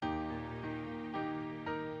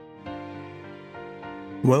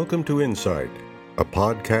Welcome to Insight, a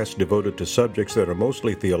podcast devoted to subjects that are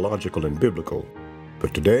mostly theological and biblical,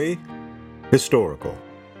 but today, historical.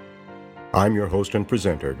 I'm your host and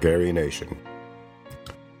presenter, Gary Nation.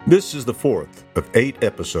 This is the fourth of 8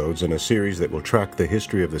 episodes in a series that will track the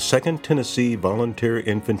history of the 2nd Tennessee Volunteer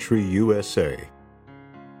Infantry USA,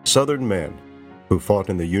 Southern men who fought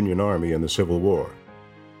in the Union Army in the Civil War.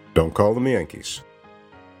 Don't call them Yankees.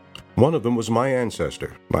 One of them was my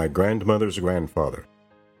ancestor, my grandmother's grandfather.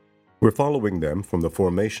 We're following them from the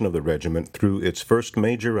formation of the regiment through its first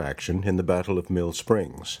major action in the Battle of Mill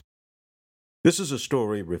Springs. This is a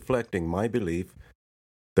story reflecting my belief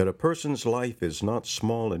that a person's life is not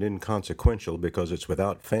small and inconsequential because it's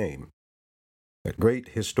without fame, that great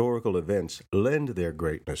historical events lend their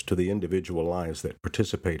greatness to the individual lives that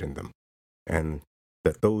participate in them, and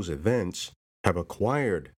that those events have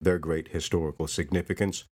acquired their great historical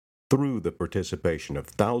significance through the participation of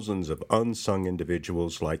thousands of unsung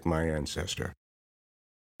individuals like my ancestor,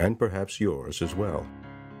 and perhaps yours as well.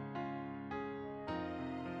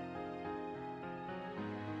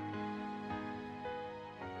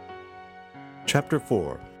 Chapter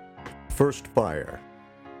 4, First Fire,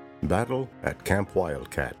 Battle at Camp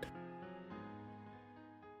Wildcat.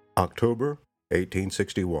 October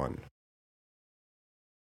 1861.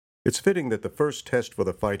 It's fitting that the first test for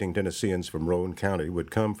the fighting Tennesseans from Roane County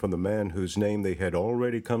would come from the man whose name they had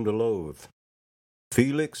already come to loathe,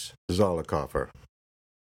 Felix Zollicoffer.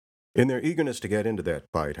 In their eagerness to get into that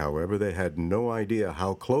fight, however, they had no idea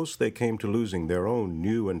how close they came to losing their own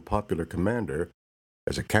new and popular commander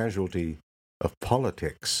as a casualty of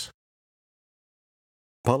politics.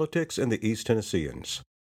 Politics and the East Tennesseans.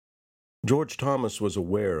 George Thomas was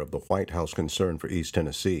aware of the White House concern for East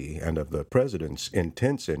Tennessee and of the President's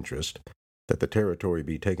intense interest that the territory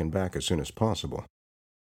be taken back as soon as possible.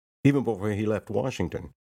 Even before he left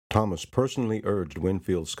Washington, Thomas personally urged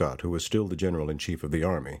Winfield Scott, who was still the General-in-Chief of the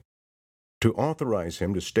Army, to authorize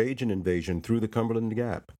him to stage an invasion through the Cumberland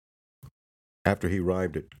Gap. After he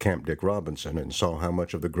arrived at Camp Dick Robinson and saw how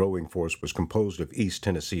much of the growing force was composed of East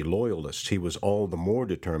Tennessee loyalists, he was all the more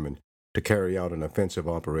determined to carry out an offensive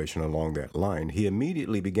operation along that line. He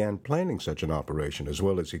immediately began planning such an operation as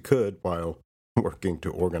well as he could while working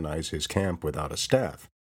to organize his camp without a staff.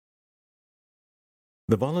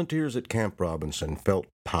 The volunteers at Camp Robinson felt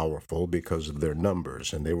powerful because of their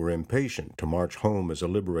numbers, and they were impatient to march home as a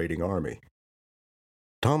liberating army.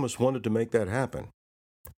 Thomas wanted to make that happen,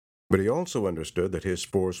 but he also understood that his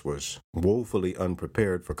force was woefully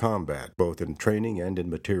unprepared for combat, both in training and in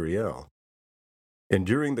materiel.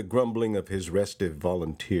 Enduring the grumbling of his restive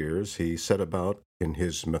volunteers, he set about, in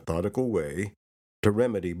his methodical way, to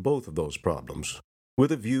remedy both of those problems, with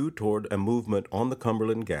a view toward a movement on the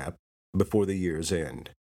Cumberland Gap before the year's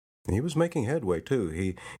end. He was making headway, too.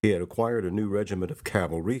 He had acquired a new regiment of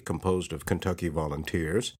cavalry composed of Kentucky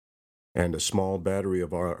volunteers and a small battery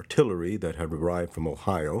of artillery that had arrived from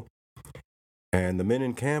Ohio, and the men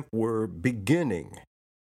in camp were beginning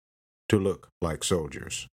to look like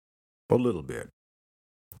soldiers, a little bit.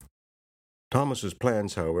 Thomas's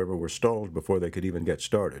plans, however, were stalled before they could even get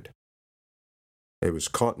started. He was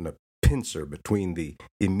caught in a pincer between the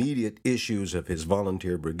immediate issues of his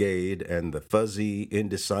volunteer brigade and the fuzzy,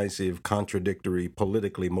 indecisive, contradictory,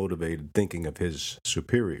 politically motivated thinking of his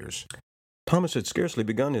superiors. Thomas had scarcely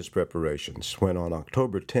begun his preparations when on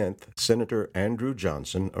October 10th, Senator Andrew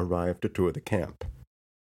Johnson arrived to tour the camp.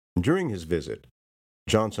 During his visit,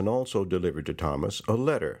 Johnson also delivered to Thomas a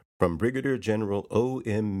letter from Brigadier General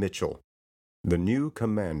O.M. Mitchell, the new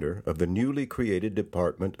commander of the newly created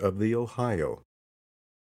Department of the Ohio.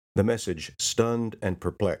 The message stunned and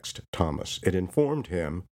perplexed Thomas. It informed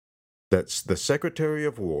him that the Secretary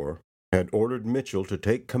of War had ordered Mitchell to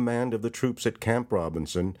take command of the troops at Camp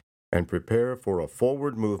Robinson and prepare for a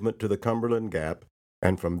forward movement to the Cumberland Gap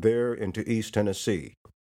and from there into East Tennessee,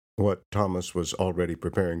 what Thomas was already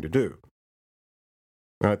preparing to do.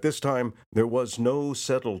 Now, at this time, there was no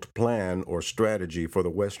settled plan or strategy for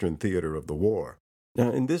the Western theater of the war.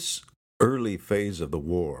 Now, in this early phase of the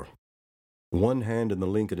war, one hand in the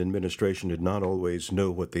Lincoln administration did not always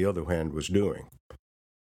know what the other hand was doing.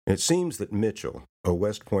 It seems that Mitchell, a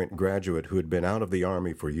West Point graduate who had been out of the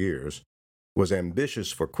Army for years, was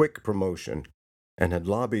ambitious for quick promotion and had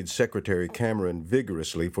lobbied Secretary Cameron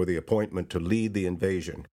vigorously for the appointment to lead the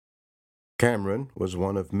invasion. Cameron was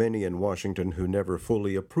one of many in Washington who never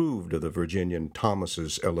fully approved of the Virginian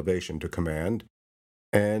Thomas's elevation to command,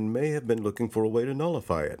 and may have been looking for a way to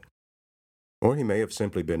nullify it. Or he may have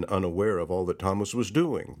simply been unaware of all that Thomas was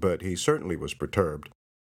doing, but he certainly was perturbed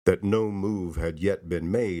that no move had yet been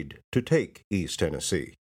made to take East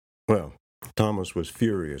Tennessee. Well, Thomas was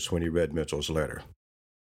furious when he read Mitchell's letter.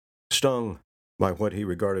 Stung by what he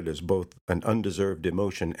regarded as both an undeserved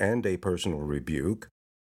demotion and a personal rebuke,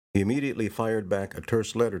 he immediately fired back a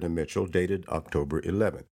terse letter to Mitchell dated October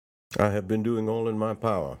 11th. I have been doing all in my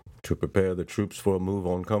power to prepare the troops for a move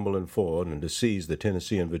on Cumberland Ford and to seize the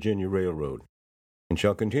Tennessee and Virginia Railroad, and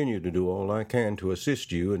shall continue to do all I can to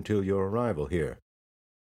assist you until your arrival here.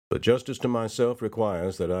 But justice to myself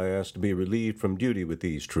requires that I ask to be relieved from duty with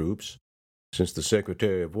these troops, since the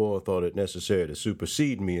Secretary of War thought it necessary to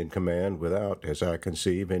supersede me in command without, as I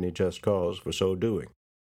conceive, any just cause for so doing.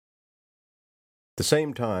 At the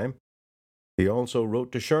same time, he also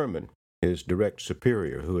wrote to Sherman, his direct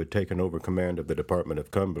superior, who had taken over command of the Department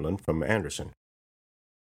of Cumberland from Anderson.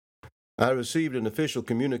 I received an official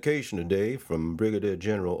communication today from Brigadier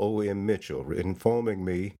General O.M. Mitchell informing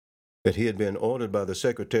me that he had been ordered by the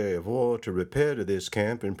Secretary of War to repair to this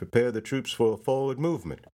camp and prepare the troops for a forward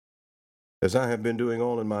movement. As I have been doing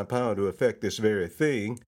all in my power to effect this very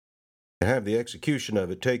thing, to have the execution of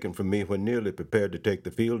it taken from me when nearly prepared to take the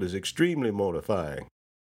field is extremely mortifying.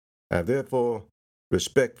 I have therefore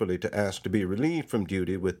respectfully to ask to be relieved from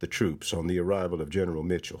duty with the troops on the arrival of General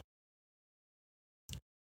Mitchell.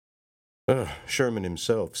 Sherman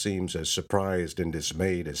himself seems as surprised and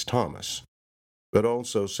dismayed as Thomas, but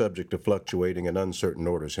also subject to fluctuating and uncertain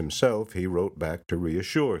orders himself, he wrote back to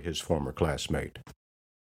reassure his former classmate.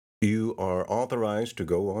 You are authorized to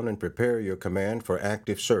go on and prepare your command for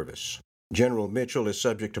active service. General Mitchell is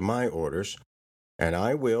subject to my orders, and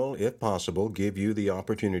I will, if possible, give you the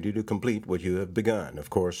opportunity to complete what you have begun.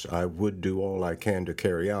 Of course, I would do all I can to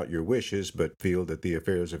carry out your wishes, but feel that the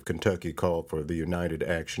affairs of Kentucky call for the united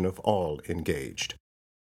action of all engaged.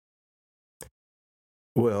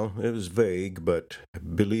 Well, it was vague, but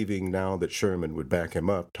believing now that Sherman would back him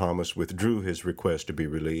up, Thomas withdrew his request to be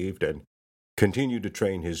relieved and continued to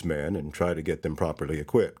train his men and try to get them properly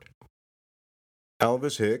equipped.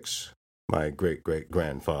 Alvis Hicks, my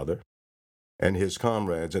great-great-grandfather, and his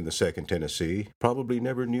comrades in the 2nd Tennessee probably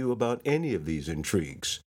never knew about any of these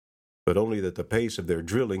intrigues, but only that the pace of their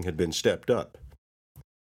drilling had been stepped up.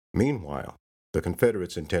 Meanwhile, the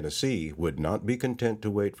Confederates in Tennessee would not be content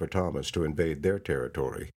to wait for Thomas to invade their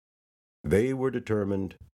territory. They were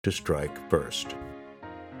determined to strike first.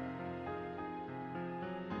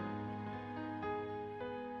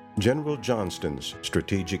 General Johnston's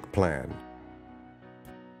strategic plan.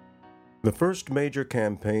 The first major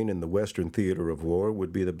campaign in the Western theater of war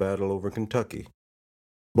would be the battle over Kentucky.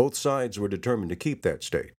 Both sides were determined to keep that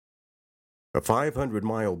state. A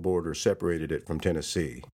 500-mile border separated it from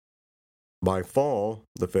Tennessee. By fall,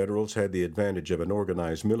 the Federals had the advantage of an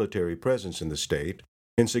organized military presence in the state,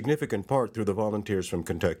 in significant part through the volunteers from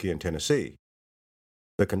Kentucky and Tennessee.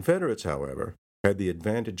 The Confederates, however, had the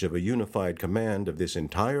advantage of a unified command of this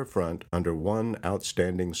entire front under one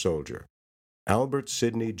outstanding soldier, Albert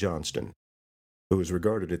Sidney Johnston, who was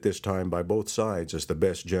regarded at this time by both sides as the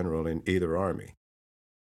best general in either army,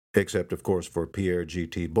 except, of course, for Pierre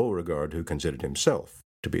G.T. Beauregard, who considered himself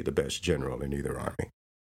to be the best general in either army.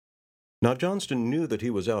 Now, Johnston knew that he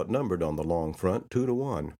was outnumbered on the long front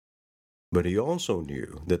 2-1, but he also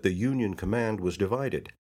knew that the Union command was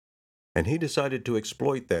divided, and he decided to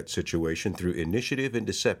exploit that situation through initiative and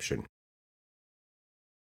deception.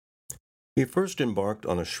 He first embarked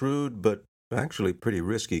on a shrewd but actually pretty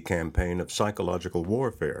risky campaign of psychological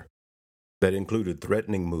warfare that included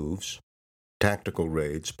threatening moves, tactical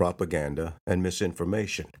raids, propaganda, and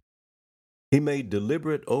misinformation. He made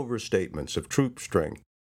deliberate overstatements of troop strength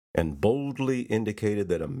and boldly indicated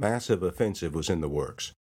that a massive offensive was in the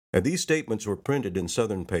works. And these statements were printed in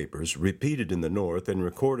Southern papers, repeated in the North, and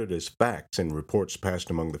recorded as facts in reports passed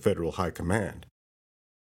among the Federal High Command.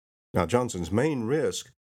 Now, Johnston's main risk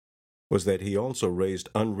was that he also raised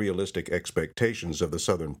unrealistic expectations of the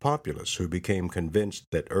Southern populace, who became convinced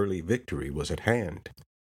that early victory was at hand.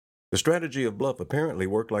 The strategy of bluff apparently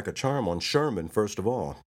worked like a charm on Sherman first of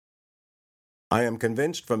all. I am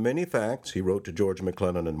convinced from many facts, he wrote to George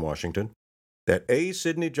McClellan in Washington, that A.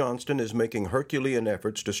 Sidney Johnston is making Herculean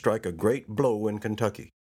efforts to strike a great blow in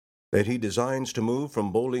Kentucky, that he designs to move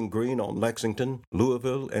from Bowling Green on Lexington,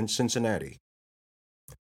 Louisville, and Cincinnati.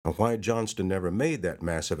 Now, why Johnston never made that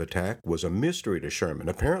massive attack was a mystery to Sherman,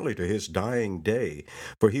 apparently to his dying day,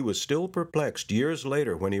 for he was still perplexed years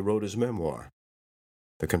later when he wrote his memoir.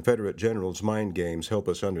 The Confederate general's mind games help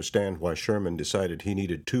us understand why Sherman decided he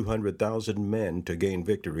needed 200,000 men to gain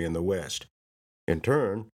victory in the West, in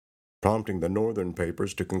turn prompting the Northern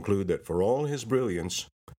papers to conclude that for all his brilliance,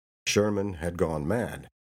 Sherman had gone mad.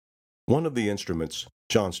 One of the instruments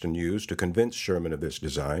Johnston used to convince Sherman of this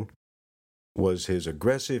design was his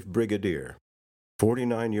aggressive brigadier,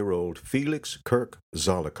 49-year-old Felix Kirk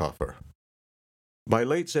Zollicoffer. By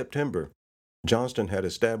late September, Johnston had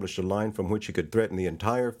established a line from which he could threaten the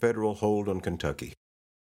entire federal hold on Kentucky.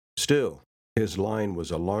 Still, his line was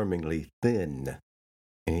alarmingly thin,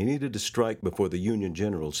 and he needed to strike before the Union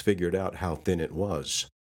generals figured out how thin it was.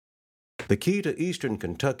 The key to eastern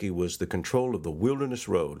Kentucky was the control of the Wilderness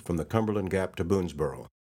Road from the Cumberland Gap to Boonesboro.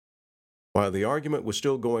 While the argument was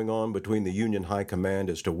still going on between the Union High Command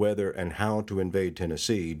as to whether and how to invade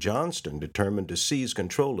Tennessee, Johnston determined to seize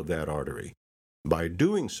control of that artery. By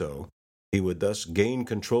doing so, he would thus gain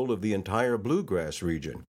control of the entire Bluegrass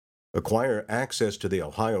region, acquire access to the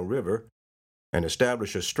Ohio River, and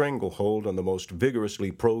establish a stranglehold on the most vigorously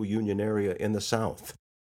pro-Union area in the South.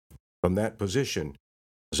 From that position,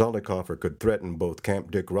 Zollicoffer could threaten both Camp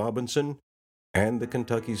Dick Robinson and the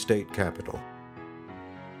Kentucky state capital.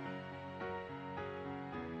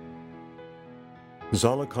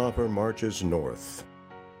 Zollicoffer marches north.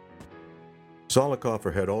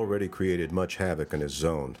 Zollicoffer had already created much havoc in his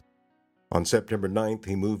zone. On September 9th,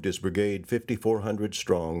 he moved his brigade 5,400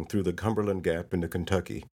 strong through the Cumberland Gap into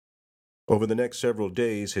Kentucky. Over the next several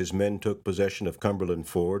days, his men took possession of Cumberland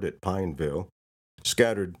Ford at Pineville,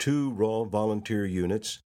 scattered 2 raw volunteer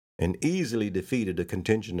units, and easily defeated a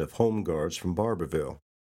contingent of home guards from Barberville.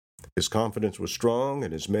 His confidence was strong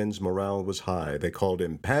and his men's morale was high. They called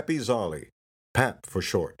him Pappy Zolly, Pap for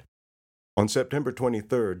short. On September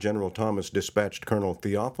 23rd, General Thomas dispatched Colonel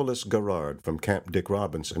Theophilus Garrard from Camp Dick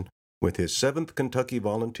Robinson with his 7th Kentucky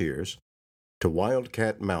Volunteers to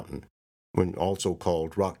Wildcat Mountain, when also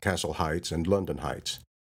called Rockcastle Heights and London Heights,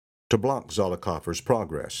 to block Zollicoffer's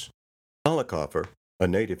progress. Zollicoffer, a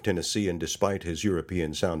native Tennessean despite his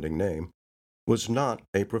European-sounding name, was not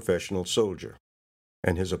a professional soldier,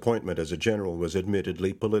 and his appointment as a general was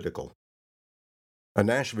admittedly political. A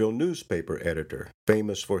Nashville newspaper editor,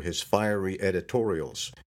 famous for his fiery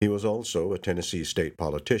editorials, he was also a Tennessee state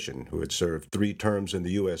politician who had served 3 terms in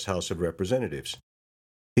the U.S. House of Representatives.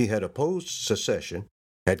 He had opposed secession,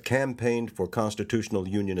 had campaigned for constitutional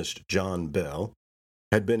unionist John Bell,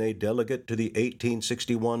 had been a delegate to the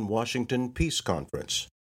 1861 Washington Peace Conference.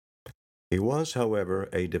 He was, however,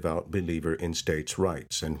 a devout believer in states'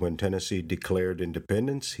 rights, and when Tennessee declared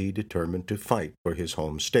independence, he determined to fight for his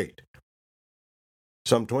home state.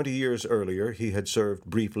 Some 20 years earlier, he had served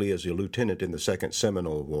briefly as a lieutenant in the Second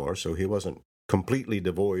Seminole War, so he wasn't completely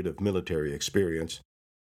devoid of military experience.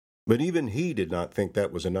 But even he did not think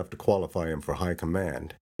that was enough to qualify him for high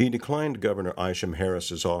command. He declined Governor Isham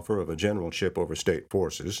Harris's offer of a generalship over state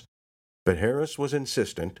forces, but Harris was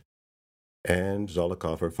insistent, and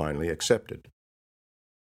Zollicoffer finally accepted.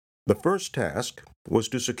 The first task was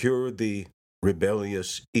to secure the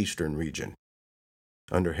rebellious eastern region.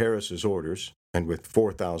 Under Harris's orders, and with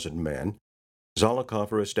 4,000 men,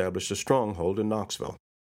 Zollicoffer established a stronghold in Knoxville,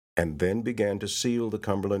 and then began to seal the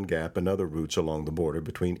Cumberland Gap and other routes along the border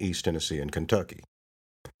between East Tennessee and Kentucky.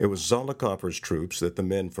 It was Zollicoffer's troops that the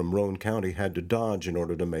men from Roane County had to dodge in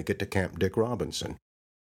order to make it to Camp Dick Robinson.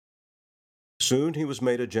 Soon he was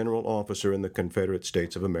made a general officer in the Confederate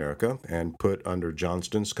States of America and put under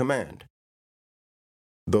Johnston's command.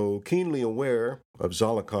 Though keenly aware of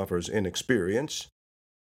Zollicoffer's inexperience,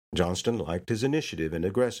 Johnston liked his initiative and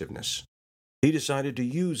aggressiveness. He decided to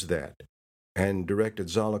use that and directed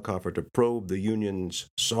Zollicoffer to probe the Union's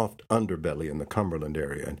soft underbelly in the Cumberland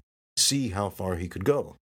area and see how far he could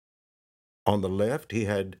go. On the left, he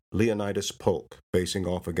had Leonidas Polk facing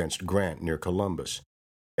off against Grant near Columbus,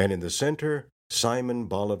 and in the center, Simon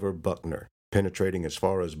Bolivar Buckner, penetrating as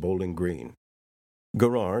far as Bowling Green.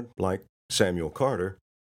 Garrard, like Samuel Carter,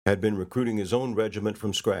 had been recruiting his own regiment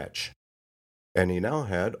from scratch, and he now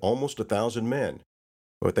had almost 1,000 men,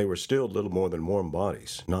 but they were still little more than warm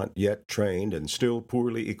bodies, not yet trained and still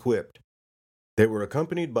poorly equipped. They were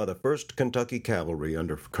accompanied by the 1st Kentucky Cavalry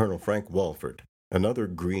under Colonel Frank Walford, another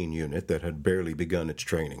green unit that had barely begun its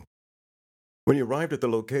training. When he arrived at the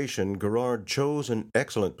location, Garrard chose an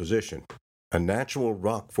excellent position, a natural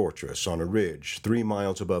rock fortress on a ridge 3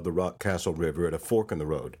 miles above the Rockcastle River at a fork in the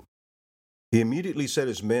road. He immediately set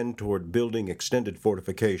his men toward building extended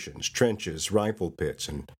fortifications, trenches, rifle pits,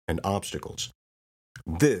 and obstacles.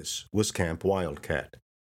 This was Camp Wildcat.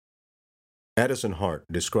 Addison Hart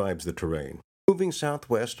describes the terrain. Moving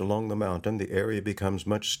southwest along the mountain, the area becomes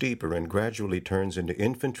much steeper and gradually turns into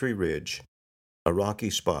Infantry Ridge, a rocky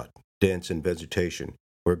spot, dense in vegetation,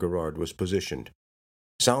 where Garrard was positioned.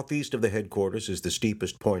 Southeast of the headquarters is the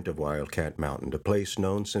steepest point of Wildcat Mountain, a place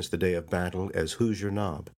known since the day of battle as Hoosier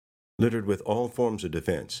Knob, littered with all forms of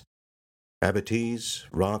defense: abatis,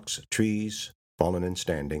 rocks, trees, fallen and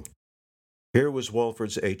standing. Here was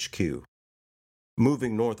Walford's HQ.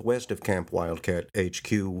 Moving northwest of Camp Wildcat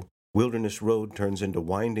HQ Wilderness Road turns into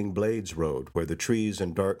Winding Blades Road, where the trees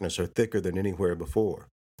and darkness are thicker than anywhere before.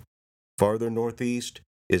 Farther northeast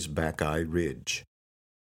is Buckeye Ridge.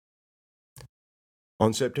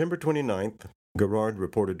 On September 29th, Garrard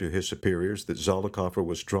reported to his superiors that Zollicoffer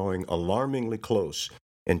was drawing alarmingly close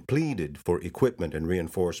and pleaded for equipment and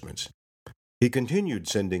reinforcements. He continued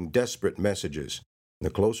sending desperate messages. The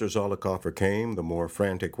closer Zollicoffer came, the more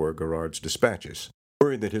frantic were Garrard's dispatches,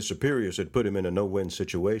 worried that his superiors had put him in a no-win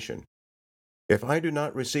situation. "If I do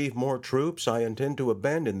not receive more troops, I intend to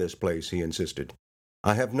abandon this place," he insisted.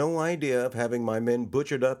 "I have no idea of having my men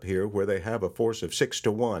butchered up here where they have a force of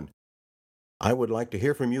 6-1. I would like to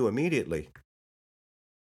hear from you immediately."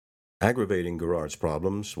 Aggravating Garrard's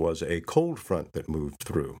problems was a cold front that moved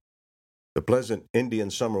through. The pleasant Indian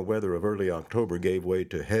summer weather of early October gave way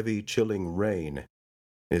to heavy, chilling rain.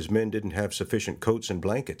 His men didn't have sufficient coats and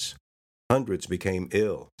blankets. Hundreds became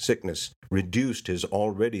ill. Sickness reduced his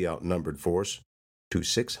already outnumbered force to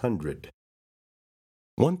 600.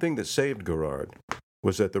 One thing that saved Garrard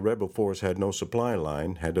was that the rebel force had no supply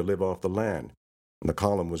line, had to live off the land, and the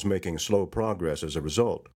column was making slow progress as a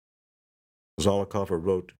result. Zollicoffer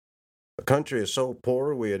wrote, "The country is so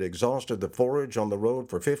poor we had exhausted the forage on the road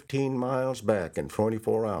for 15 miles back in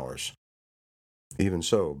 24 hours. Even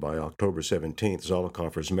so, by October 17th,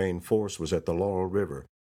 Zollicoffer's main force was at the Laurel River.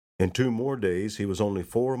 In 2 more days, he was only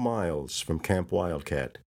 4 miles from Camp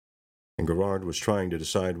Wildcat, and Garrard was trying to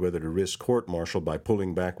decide whether to risk court-martial by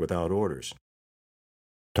pulling back without orders.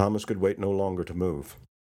 Thomas could wait no longer to move.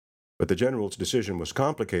 But the general's decision was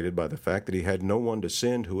complicated by the fact that he had no one to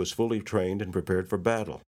send who was fully trained and prepared for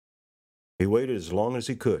battle. He waited as long as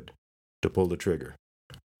he could to pull the trigger.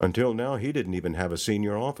 Until now, he didn't even have a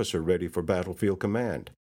senior officer ready for battlefield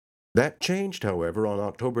command. That changed, however, on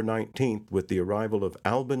October 19th with the arrival of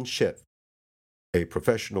Albin Schiff, a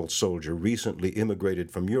professional soldier recently immigrated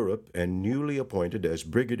from Europe and newly appointed as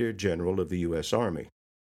Brigadier General of the U.S. Army.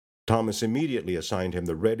 Thomas immediately assigned him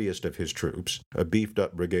the readiest of his troops, a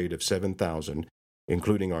beefed-up brigade of 7,000,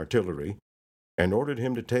 including artillery, and ordered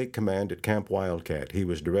him to take command at Camp Wildcat. He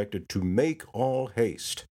was directed to make all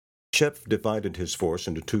haste. Schiff divided his force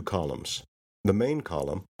into 2 columns. The main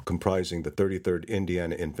column, comprising the 33rd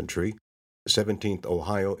Indiana Infantry, the 17th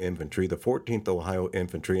Ohio Infantry, the 14th Ohio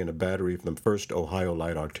Infantry, and a battery from the 1st Ohio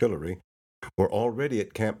Light Artillery, were already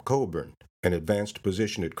at Camp Coburn, an advanced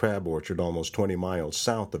position at Crab Orchard almost 20 miles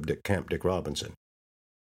south of Camp Dick Robinson.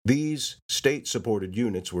 These state-supported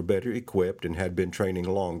units were better equipped and had been training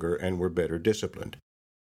longer and were better disciplined.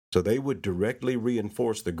 So they would directly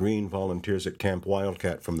reinforce the Green Volunteers at Camp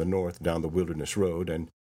Wildcat from the north down the Wilderness Road and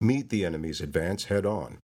meet the enemy's advance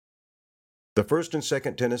head-on. The 1st and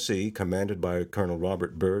 2nd Tennessee, commanded by Colonel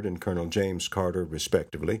Robert Byrd and Colonel James Carter,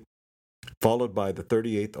 respectively, followed by the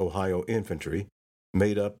 38th Ohio Infantry,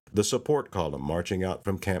 made up the support column marching out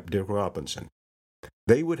from Camp Dick Robinson.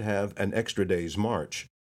 They would have an extra day's march,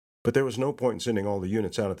 but there was no point in sending all the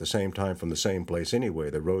units out at the same time from the same place anyway.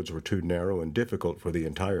 The roads were too narrow and difficult for the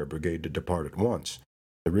entire brigade to depart at once.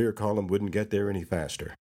 The rear column wouldn't get there any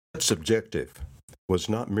faster. Its objective was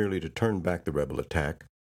not merely to turn back the rebel attack,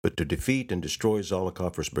 but to defeat and destroy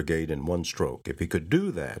Zollicoffer's brigade in one stroke. If he could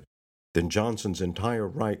do that, then Johnson's entire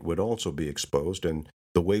right would also be exposed, and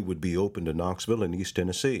the way would be open to Knoxville and East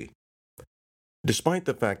Tennessee. Despite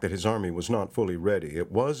the fact that his army was not fully ready,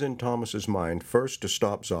 it was in Thomas's mind first to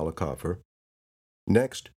stop Zollicoffer,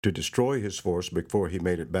 next to destroy his force before he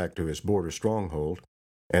made it back to his border stronghold,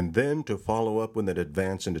 and then to follow up with an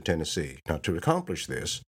advance into Tennessee. Now, to accomplish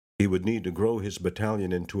this, he would need to grow his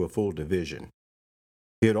battalion into a full division.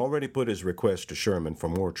 He had already put his request to Sherman for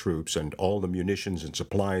more troops and all the munitions and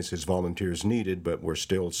supplies his volunteers needed, but were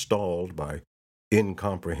still stalled by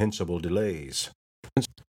incomprehensible delays.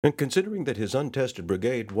 And considering that his untested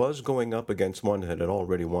brigade was going up against one that had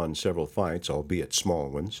already won several fights, albeit small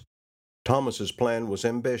ones, Thomas's plan was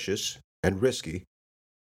ambitious and risky,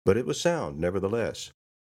 but it was sound nevertheless.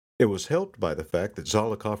 It was helped by the fact that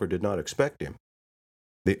Zollicoffer did not expect him.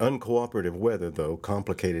 The uncooperative weather, though,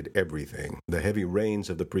 complicated everything. The heavy rains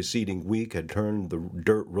of the preceding week had turned the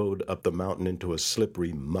dirt road up the mountain into a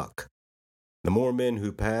slippery muck. The more men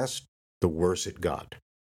who passed, the worse it got.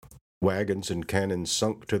 Wagons and cannons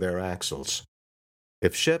sunk to their axles.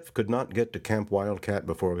 If Schiff could not get to Camp Wildcat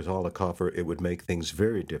before Zollicoffer, it would make things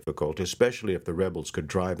very difficult, especially if the rebels could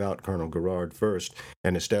drive out Colonel Garrard first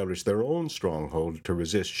and establish their own stronghold to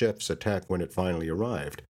resist Schiff's attack when it finally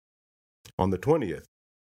arrived. On the 20th,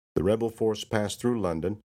 the rebel force passed through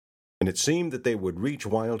London, and it seemed that they would reach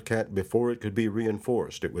Wildcat before it could be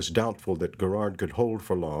reinforced. It was doubtful that Garrard could hold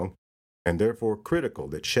for long, and therefore critical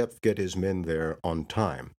that Schiff get his men there on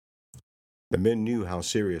time. The men knew how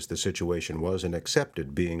serious the situation was and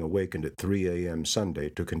accepted being awakened at 3 a.m. Sunday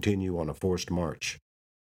to continue on a forced march.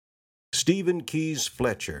 Stephen Keyes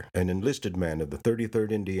Fletcher, an enlisted man of the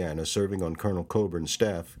 33rd Indiana serving on Colonel Coburn's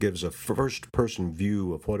staff, gives a first-person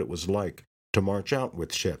view of what it was like to march out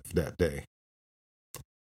with Shep that day.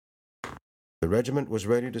 The regiment was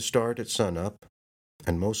ready to start at sunup,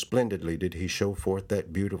 and most splendidly did he show forth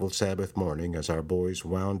that beautiful Sabbath morning as our boys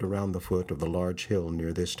wound around the foot of the large hill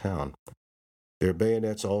near this town, their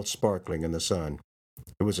bayonets all sparkling in the sun.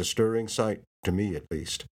 It was a stirring sight, to me at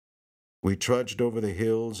least. We trudged over the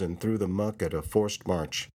hills and through the muck at a forced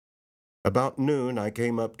march. About noon I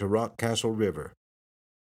came up to Rock Castle River.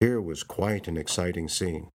 Here was quite an exciting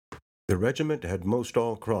scene. The regiment had most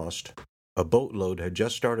all crossed. A boatload had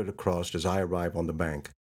just started across as I arrived on the bank.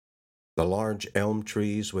 The large elm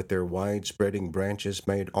trees with their wide-spreading branches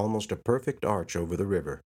made almost a perfect arch over the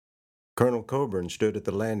river. Colonel Coburn stood at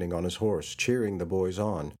the landing on his horse, cheering the boys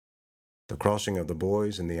on. The crossing of the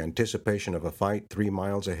boys and the anticipation of a fight 3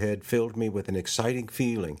 miles ahead filled me with an exciting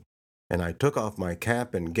feeling, and I took off my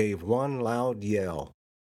cap and gave one loud yell.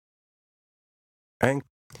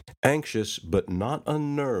 Anxious but not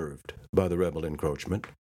unnerved by the rebel encroachment,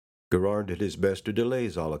 Garrard did his best to delay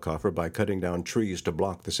Zollicoffer by cutting down trees to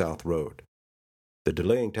block the south road. The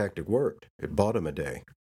delaying tactic worked. It bought him a day.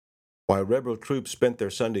 While rebel troops spent their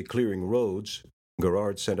Sunday clearing roads,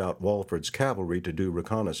 Garrard sent out Walford's cavalry to do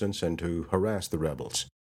reconnaissance and to harass the rebels.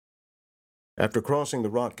 After crossing the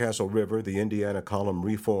Rock Castle River, the Indiana column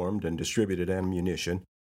reformed and distributed ammunition,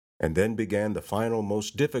 and then began the final,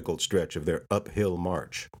 most difficult stretch of their uphill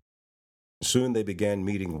march. Soon they began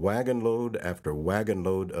meeting wagon load after wagon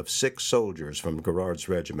load of 6 soldiers from Garrard's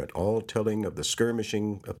regiment, all telling of the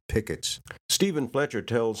skirmishing of pickets. Stephen Fletcher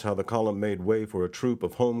tells how the column made way for a troop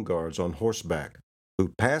of home guards on horseback,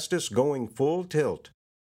 who passed us going full tilt.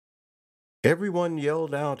 Everyone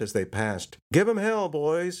yelled out as they passed, "Give 'em hell,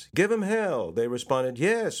 boys! Give 'em hell!" They responded,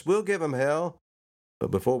 "Yes, we'll give 'em hell." But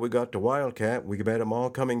before we got to Wildcat, we met 'em all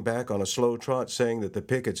coming back on a slow trot saying that the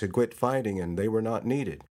pickets had quit fighting and they were not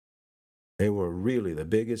needed. They were really the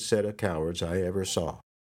biggest set of cowards I ever saw.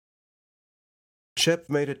 Shep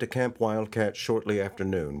made it to Camp Wildcat shortly after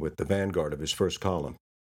noon with the vanguard of his first column,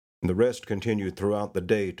 and the rest continued throughout the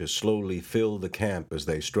day to slowly fill the camp as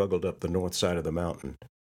they struggled up the north side of the mountain.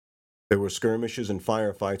 There were skirmishes and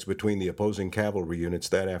firefights between the opposing cavalry units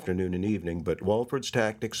that afternoon and evening, but Walford's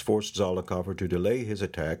tactics forced Zollicoffer to delay his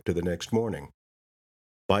attack to the next morning.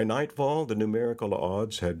 By nightfall, the numerical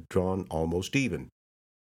odds had drawn almost even.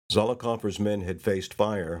 Zollicoffer's men had faced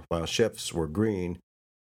fire, while Shep's were green,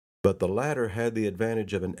 but the latter had the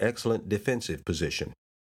advantage of an excellent defensive position.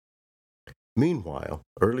 Meanwhile,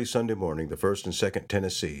 early Sunday morning, the 1st and 2nd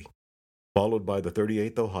Tennessee, followed by the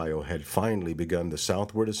 38th Ohio, had finally begun the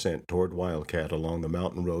southward ascent toward Wildcat along the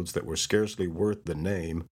mountain roads that were scarcely worth the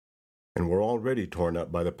name and were already torn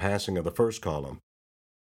up by the passing of the first column.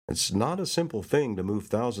 It's not a simple thing to move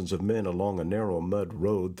thousands of men along a narrow mud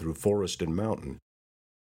road through forest and mountain.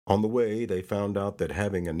 On the way, they found out that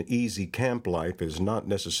having an easy camp life is not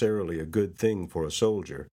necessarily a good thing for a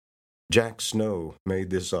soldier. Jack Snow made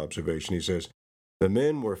this observation. He says, "The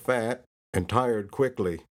men were fat and tired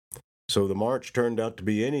quickly, so the march turned out to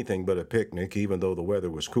be anything but a picnic, even though the weather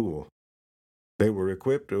was cool. They were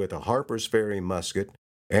equipped with a Harper's Ferry musket,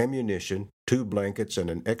 ammunition, 2 blankets, and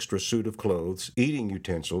an extra suit of clothes, eating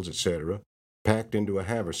utensils, etc., packed into a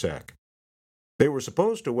haversack. They were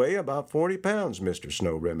supposed to weigh about 40 pounds, Mr.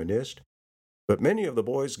 Snow reminisced. But many of the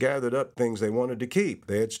boys gathered up things they wanted to keep.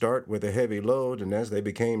 They'd start with a heavy load, and as they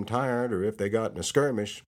became tired or if they got in a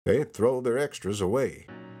skirmish, they'd throw their extras away."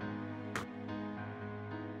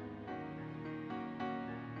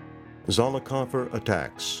 Zollicoffer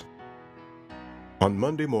attacks. On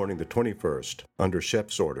Monday morning, the 21st, under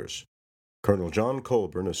Shep's orders, Colonel John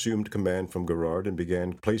Colburn assumed command from Garrard and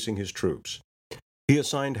began placing his troops. He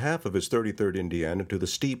assigned half of his 33rd Indiana to the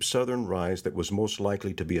steep southern rise that was most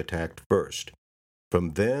likely to be attacked first.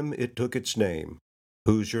 From them it took its name,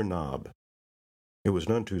 Hoosier Knob. It was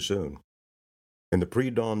none too soon. In the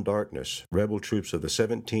pre-dawn darkness, rebel troops of the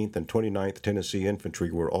 17th and 29th Tennessee Infantry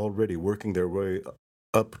were already working their way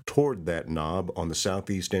up toward that knob on the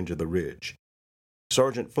southeast edge of the ridge.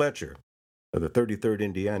 Sergeant Fletcher of the 33rd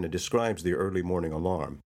Indiana describes the early morning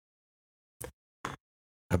alarm.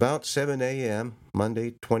 About 7 a.m.,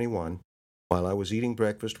 Monday 21, while I was eating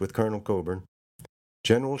breakfast with Colonel Coburn,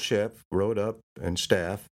 General Shep rode up and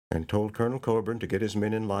staff and told Colonel Coburn to get his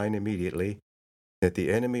men in line immediately, that the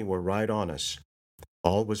enemy were right on us.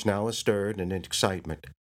 All was now astir and in excitement.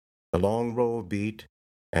 The long roll beat,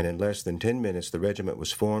 and in less than 10 minutes the regiment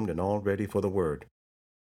was formed and all ready for the word.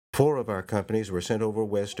 4 of our companies were sent over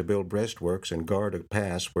west to build breastworks and guard a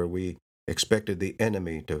pass where we expected the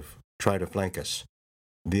enemy to try to flank us.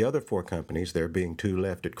 The other 4 companies, there being 2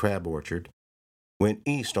 left at Crab Orchard, went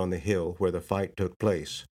east on the hill where the fight took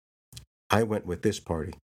place. I went with this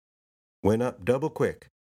party. Went up double quick,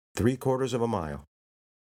 3/4 of a mile.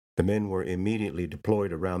 The men were immediately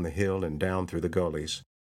deployed around the hill and down through the gullies.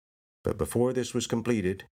 But before this was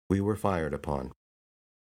completed, we were fired upon.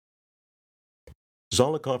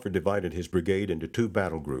 Zollicoffer divided his brigade into 2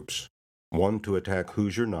 battle groups, one to attack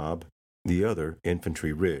Hoosier Knob, the other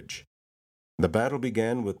Infantry Ridge. The battle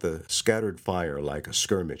began with the scattered fire like a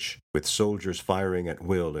skirmish, with soldiers firing at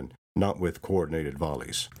will and not with coordinated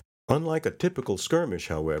volleys. Unlike a typical skirmish,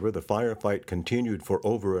 however, the firefight continued for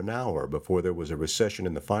over an hour before there was a recession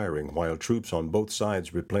in the firing, while troops on both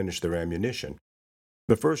sides replenished their ammunition.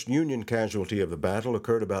 The first Union casualty of the battle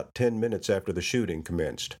occurred about 10 minutes after the shooting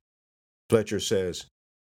commenced. Fletcher says,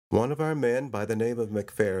 "One of our men by the name of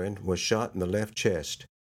McFerrin was shot in the left chest.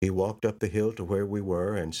 He walked up the hill to where we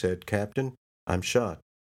were and said, 'Captain, I'm shot.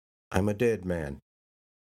 I'm a dead man.'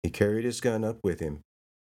 He carried his gun up with him.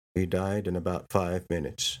 He died in about 5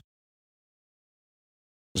 minutes."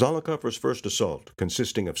 Zollicoffer's first assault,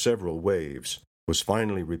 consisting of several waves, was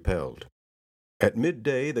finally repelled. At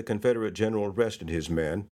midday, the Confederate general rested his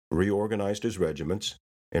men, reorganized his regiments,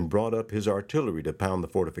 and brought up his artillery to pound the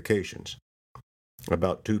fortifications.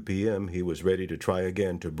 About 2 p.m., he was ready to try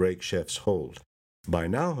again to break Scheff's hold. By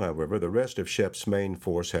now, however, the rest of Scheff's main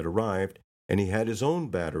force had arrived, and he had his own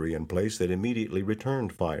battery in place that immediately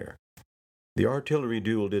returned fire. The artillery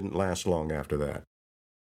duel didn't last long after that.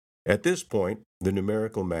 At this point, the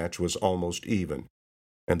numerical match was almost even,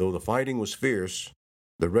 and though the fighting was fierce,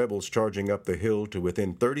 the rebels charging up the hill to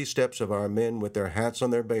within 30 steps of our men with their hats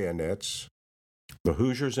on their bayonets, the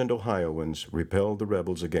Hoosiers and Ohioans repelled the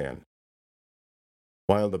rebels again.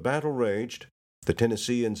 While the battle raged, the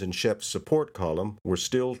Tennesseans in Shep's support column were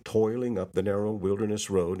still toiling up the narrow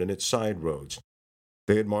Wilderness Road and its side roads.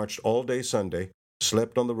 They had marched all day Sunday,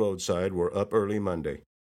 slept on the roadside, were up early Monday.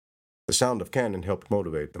 The sound of cannon helped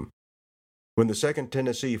motivate them. When the 2nd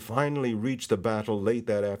Tennessee finally reached the battle late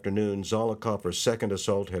that afternoon, Zollicoffer's second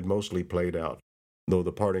assault had mostly played out, though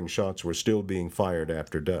the parting shots were still being fired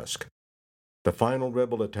after dusk. The final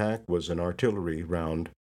rebel attack was an artillery round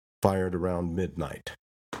fired around midnight.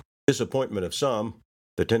 Disappointment of some,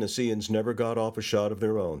 the Tennesseans never got off a shot of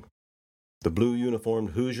their own. The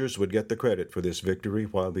blue-uniformed Hoosiers would get the credit for this victory,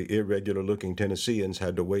 while the irregular-looking Tennesseans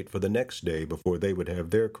had to wait for the next day before they would have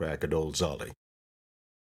their crack at Old Zolly.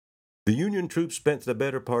 The Union troops spent the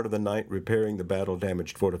better part of the night repairing the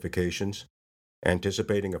battle-damaged fortifications,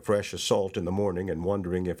 anticipating a fresh assault in the morning and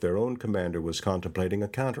wondering if their own commander was contemplating a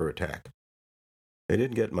counterattack. They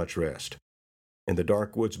didn't get much rest. In the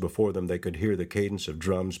dark woods before them, they could hear the cadence of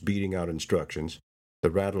drums beating out instructions, the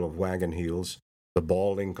rattle of wagon heels, the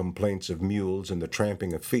bawling complaints of mules, and the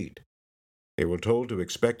tramping of feet. They were told to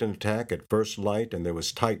expect an attack at first light, and there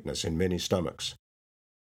was tightness in many stomachs.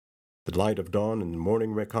 The light of dawn and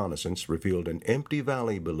morning reconnaissance revealed an empty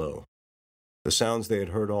valley below. The sounds they had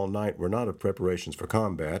heard all night were not of preparations for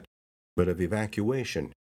combat, but of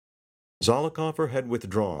evacuation. Zollicoffer had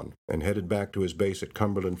withdrawn and headed back to his base at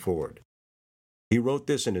Cumberland Ford. He wrote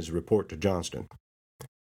this in his report to Johnston: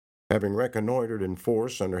 "Having reconnoitered in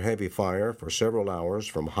force under heavy fire for several hours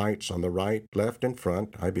from heights on the right, left, and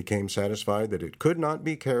front, I became satisfied that it could not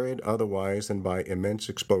be carried otherwise than by immense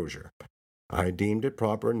exposure. I deemed it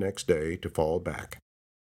proper next day to fall back."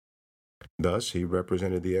 Thus, he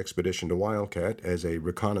represented the expedition to Wildcat as a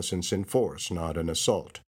reconnaissance in force, not an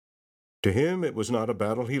assault. To him, it was not a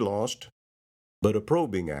battle he lost, but a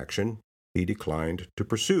probing action he declined to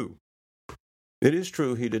pursue. It is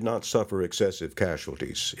true he did not suffer excessive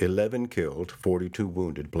casualties, 11 killed, 42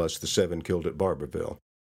 wounded, plus the 7 killed at Barberville.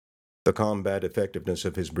 The combat effectiveness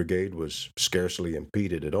of his brigade was scarcely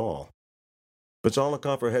impeded at all. But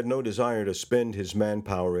Zollicoffer had no desire to spend his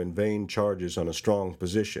manpower in vain charges on a strong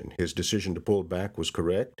position. His decision to pull back was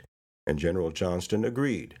correct, and General Johnston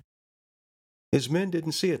agreed. His men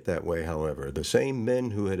didn't see it that way, however. The same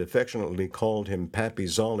men who had affectionately called him Pappy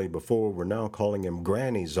Zolly before were now calling him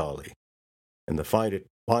Granny Zolly. And the fight at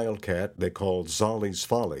Wildcat they called Zolly's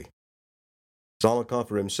Folly.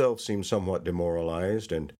 Zollicoffer himself seemed somewhat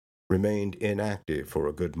demoralized and remained inactive for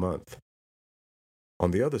a good month.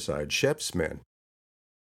 On the other side, Shep's men,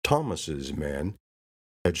 Thomas's men,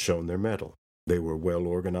 had shown their mettle. They were well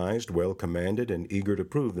organized, well commanded, and eager to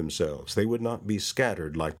prove themselves. They would not be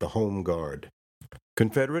scattered like the home guard.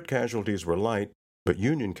 Confederate casualties were light, but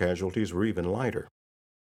Union casualties were even lighter.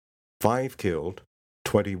 5 killed,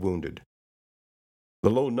 20 wounded. The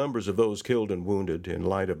low numbers of those killed and wounded, in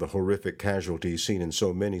light of the horrific casualties seen in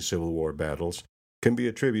so many Civil War battles, can be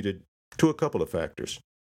attributed to a couple of factors.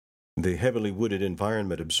 The heavily wooded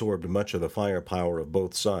environment absorbed much of the firepower of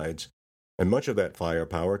both sides, and much of that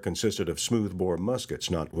firepower consisted of smoothbore muskets,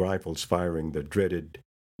 not rifles firing the dreaded,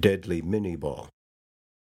 deadly mini-ball.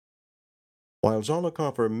 While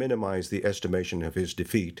Zollicoffer minimized the estimation of his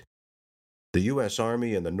defeat, the U.S.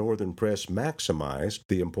 Army and the Northern press maximized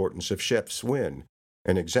the importance of Sheff's win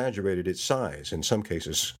and exaggerated its size, in some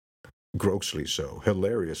cases grossly so,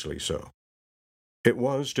 hilariously so. It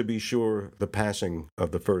was, to be sure, the passing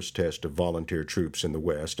of the first test of volunteer troops in the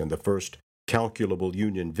West and the first calculable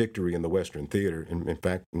Union victory in the Western theater. In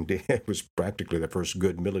fact, it was practically the first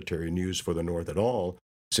good military news for the North at all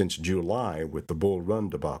since July with the Bull Run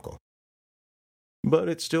debacle. But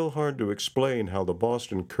it's still hard to explain how the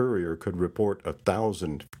Boston Courier could report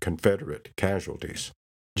 1,000 Confederate casualties.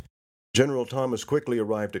 General Thomas quickly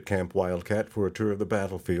arrived at Camp Wildcat for a tour of the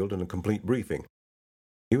battlefield and a complete briefing.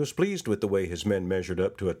 He was pleased with the way his men measured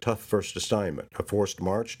up to a tough first assignment, a forced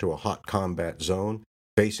march to a hot combat zone,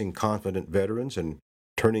 facing confident veterans and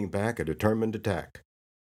turning back a determined attack.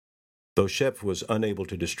 Though Sheff was unable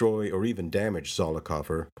to destroy or even damage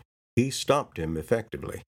Zollicoffer, he stopped him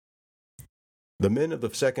effectively. The men of the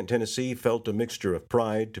 2nd Tennessee felt a mixture of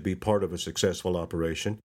pride to be part of a successful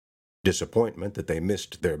operation, disappointment that they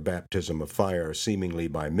missed their baptism of fire seemingly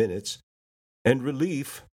by minutes, and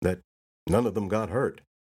relief that none of them got hurt.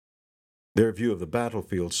 Their view of the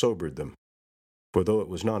battlefield sobered them, for though it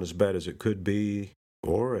was not as bad as it could be,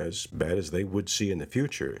 or as bad as they would see in the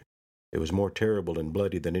future, it was more terrible and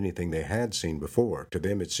bloody than anything they had seen before. To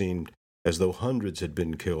them it seemed as though hundreds had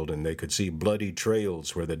been killed, and they could see bloody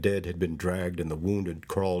trails where the dead had been dragged and the wounded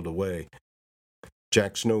crawled away.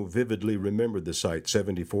 Jack Snow vividly remembered the sight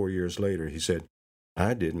 74 years later. He said,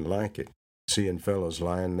 "I didn't like it, seeing fellows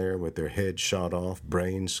lying there with their heads shot off,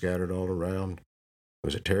 brains scattered all around. It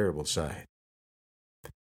was a terrible sight.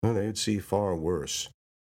 Well, they'd see far worse,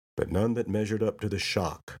 but none that measured up to the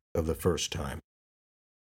shock of the first time."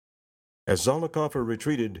 As Zollicoffer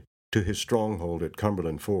retreated to his stronghold at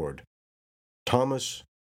Cumberland Ford, Thomas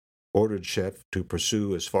ordered Sheff to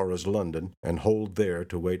pursue as far as London and hold there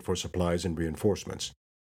to wait for supplies and reinforcements.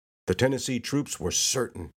 The Tennessee troops were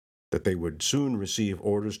certain that they would soon receive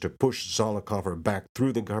orders to push Zollicoffer back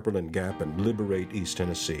through the Cumberland Gap and liberate East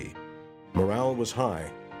Tennessee. Morale was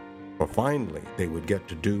high, for finally they would get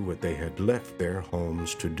to do what they had left their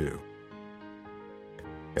homes to do.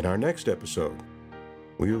 In our next episode,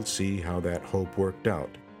 we'll see how that hope worked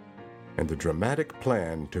out and the dramatic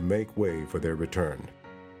plan to make way for their return.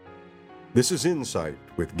 This is Insight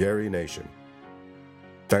with Gary Nation.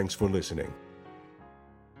 Thanks for listening.